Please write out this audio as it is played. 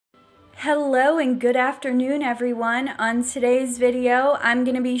Hello and good afternoon everyone. On today's video, I'm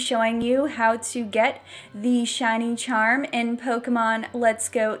going to be showing you how to get the shiny charm in Pokemon Let's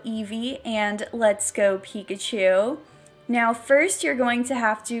Go Eevee and Let's Go Pikachu. Now first you're going to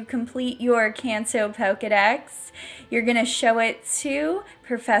have to complete your Kanto Pokédex. You're going to show it to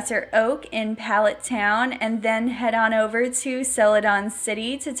Professor Oak in Pallet Town and then head on over to Celadon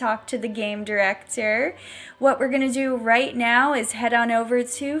City to talk to the game director. What we're going to do right now is head on over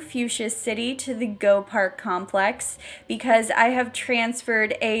to Fuchsia City to the Go Park complex because I have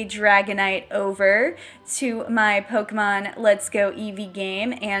transferred a Dragonite over to my Pokemon Let's Go Eevee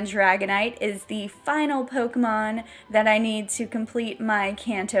game, and Dragonite is the final Pokemon that I need to complete my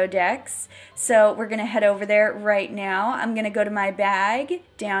Kanto Dex. So we're going to head over there right now. I'm going to go to my bag,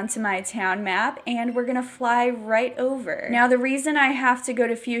 down to my town map, and we're going to fly right over. Now the reason I have to go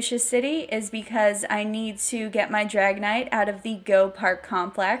to Fuchsia City is because I need to get my Dragonite out of the Go Park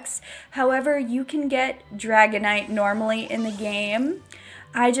complex. However, you can get Dragonite normally in the game.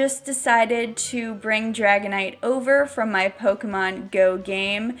 I just decided to bring Dragonite over from my Pokemon Go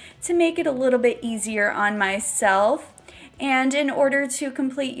game to make it a little bit easier on myself. And in order to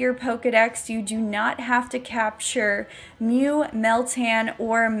complete your Pokédex, you do not have to capture Mew, Meltan,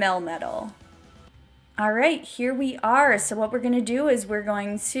 or Melmetal. Alright, here we are. So what we're going to do is we're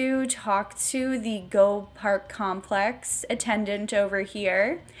going to talk to the Go Park complex attendant over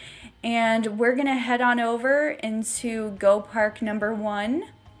here. And we're going to head on over into Go Park number 1.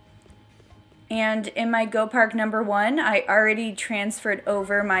 And in my Go Park number 1, I already transferred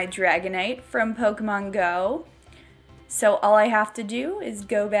over my Dragonite from Pokemon Go. So all I have to do is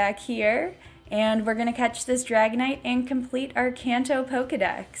go back here, and we're going to catch this Dragonite and complete our Kanto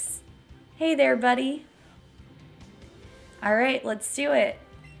Pokédex. Hey there, buddy. Alright, let's do it.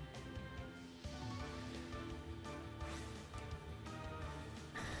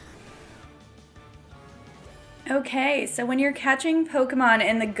 Okay, so when you're catching Pokemon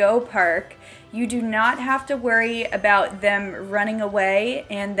in the Go Park, you do not have to worry about them running away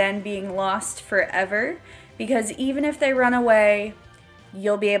and then being lost forever, because even if they run away,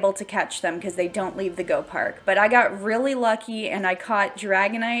 you'll be able to catch them because they don't leave the Go Park. But I got really lucky and I caught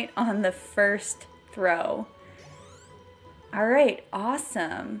Dragonite on the first throw. Alright,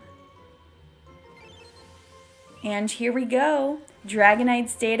 awesome. And here we go.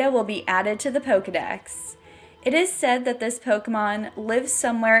 Dragonite's data will be added to the Pokédex. It is said that this Pokemon lives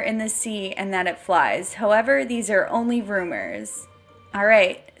somewhere in the sea and that it flies. However, these are only rumors.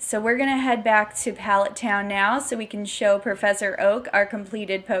 Alright, so we're going to head back to Pallet Town now so we can show Professor Oak our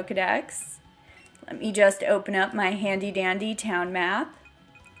completed Pokédex. Let me just open up my handy dandy town map.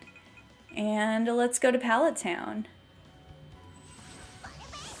 And let's go to Pallet Town.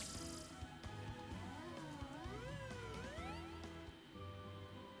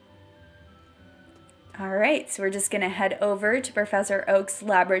 Alright, so we're just going to head over to Professor Oak's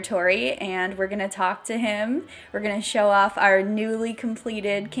laboratory and we're going to talk to him. We're going to show off our newly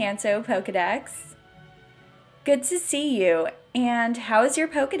completed Kanto Pokédex. Good to see you. And how is your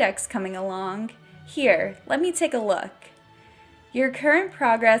Pokédex coming along? Here, let me take a look. Your current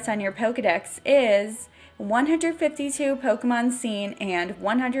progress on your Pokédex is 152 Pokemon seen and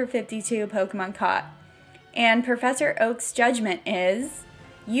 152 Pokemon caught. And Professor Oak's judgment is: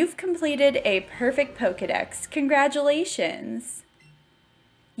 you've completed a perfect Pokédex. Congratulations!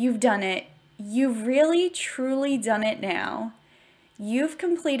 You've done it. You've really, truly done it now. You've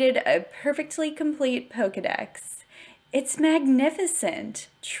completed a perfectly complete Pokédex. It's magnificent.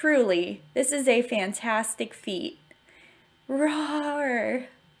 Truly, this is a fantastic feat. Roar!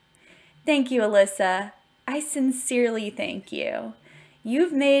 Thank you, Alyssa. I sincerely thank you.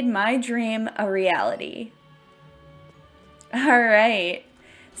 You've made my dream a reality. Alright.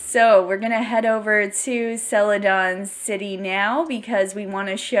 So we're going to head over to Celadon City now because we want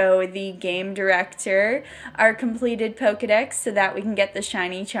to show the game director our completed Pokédex so that we can get the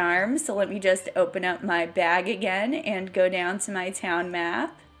shiny charm. So let me just open up my bag again and go down to my town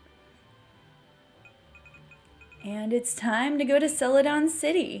map. And it's time to go to Celadon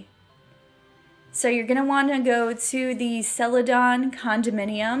City. So you're going to want to go to the Celadon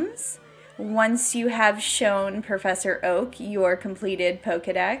condominiums once you have shown Professor Oak your completed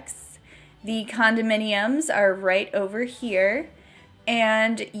Pokédex. The condominiums are right over here,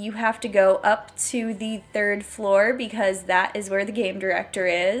 and you have to go up to the 3rd floor because that is where the game director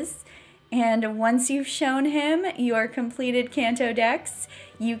is. And once you've shown him your completed Kanto Dex,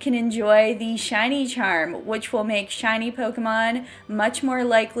 you can enjoy the shiny charm, which will make shiny Pokemon much more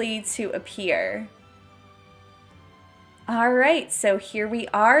likely to appear. Alright, so here we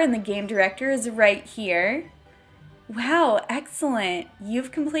are and the game director is right here. Wow, excellent!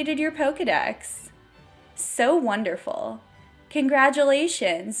 You've completed your Pokédex. So wonderful.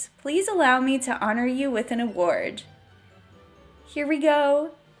 Congratulations! Please allow me to honor you with an award. Here we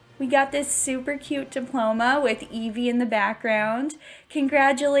go. We got this super cute diploma with Eevee in the background.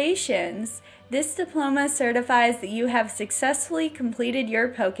 Congratulations! This diploma certifies that you have successfully completed your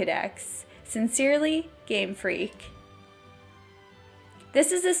Pokédex. Sincerely, Game Freak.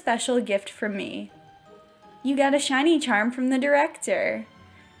 This is a special gift from me. You got a shiny charm from the director.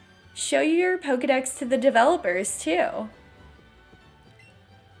 Show your Pokédex to the developers too.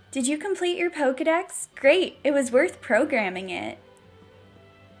 Did you complete your Pokédex? Great, it was worth programming it.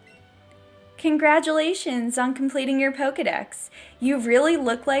 Congratulations on completing your Pokédex. You really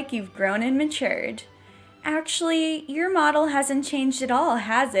look like you've grown and matured. Actually, your model hasn't changed at all,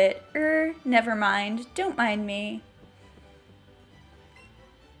 has it? Never mind. Don't mind me.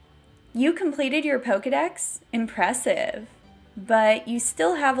 You completed your Pokédex? Impressive. But you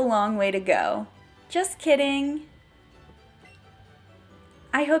still have a long way to go. Just kidding.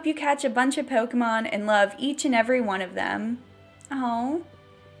 I hope you catch a bunch of Pokemon and love each and every one of them. Oh,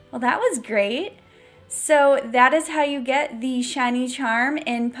 well that was great. So that is how you get the shiny charm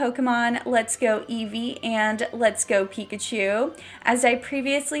in Pokemon Let's Go Eevee and Let's Go Pikachu. As I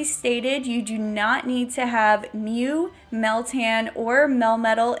previously stated, you do not need to have Mew, Meltan, or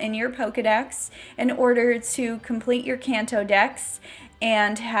Melmetal in your Pokédex in order to complete your Kanto Dex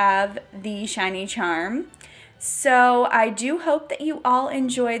and have the shiny charm. So I do hope that you all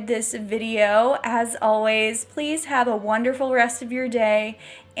enjoyed this video. As always, please have a wonderful rest of your day,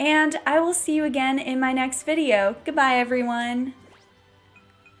 and I will see you again in my next video. Goodbye, everyone.